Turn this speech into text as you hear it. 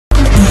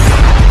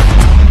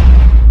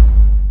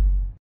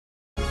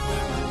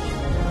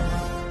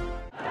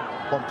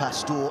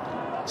Pasteur,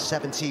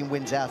 17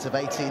 wins out of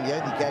 18.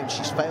 The only game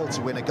she's failed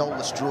to win, a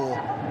goalless draw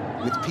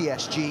with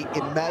PSG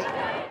in May.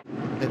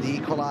 The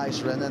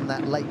equaliser and then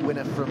that late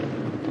winner from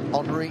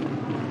Henry.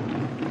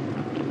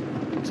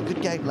 It was a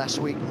good game last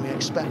week, and we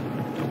expect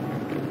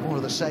more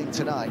of the same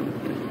tonight.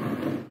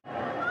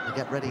 They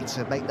get ready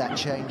to make that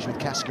change with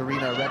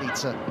Cascarino ready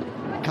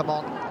to come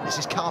on. This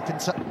is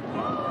Carpenter,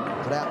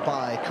 put out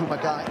by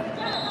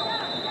Kumagai.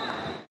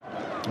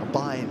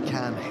 Bayern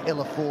can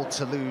ill afford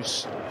to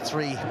lose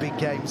 3 big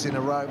games in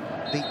a row,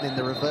 beaten in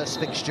the reverse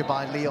fixture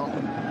by Lyon,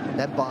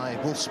 then by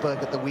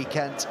Wolfsburg at the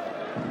weekend.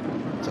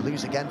 To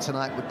lose again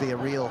tonight would be a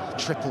real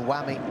triple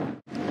whammy.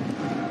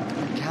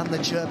 Can the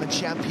German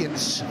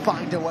champions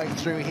find a way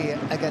through here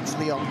against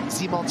Lyon?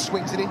 Simon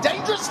swings it in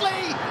dangerously,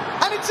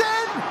 and it's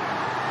in!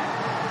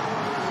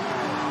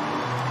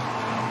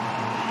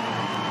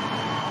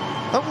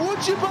 And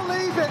would you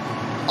believe it?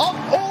 Of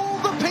all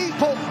the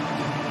people,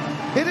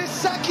 it is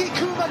Saki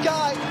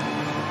Kumagai,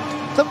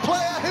 the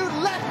player who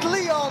left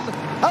Lyon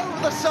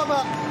over the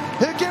summer,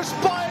 who gives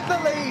Bayern the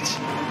lead.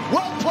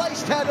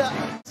 Well-placed header.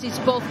 It's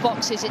both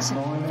boxes. It's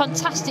a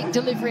fantastic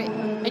delivery,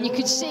 and you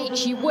could see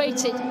she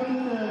waited.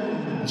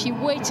 She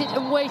waited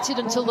and waited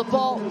until the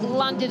ball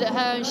landed at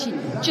her, and she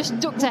just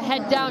ducked her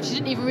head down. She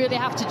didn't even really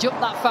have to jump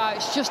that far.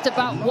 It's just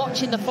about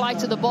watching the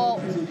flight of the ball.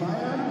 And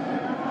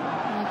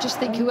I just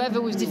think whoever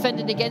was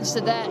defending against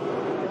her there,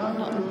 I'm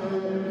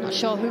not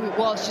sure who it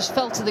was, just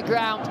fell to the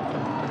ground.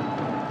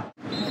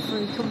 The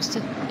referee comes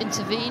to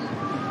intervene.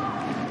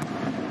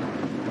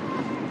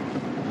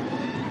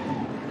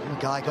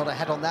 Guy got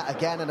ahead on that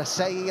again, and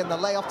Asai and the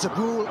layoff to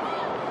Boul.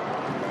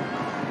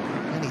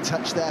 Any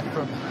touch there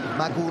from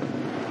Magour.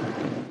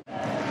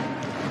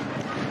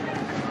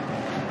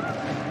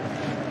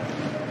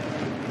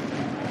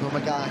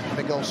 Kumagai,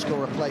 the goal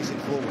scorer, plays it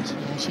forward.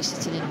 Yeah, she's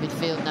sitting in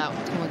midfield now.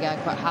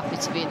 Kumagai quite happy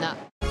to be in that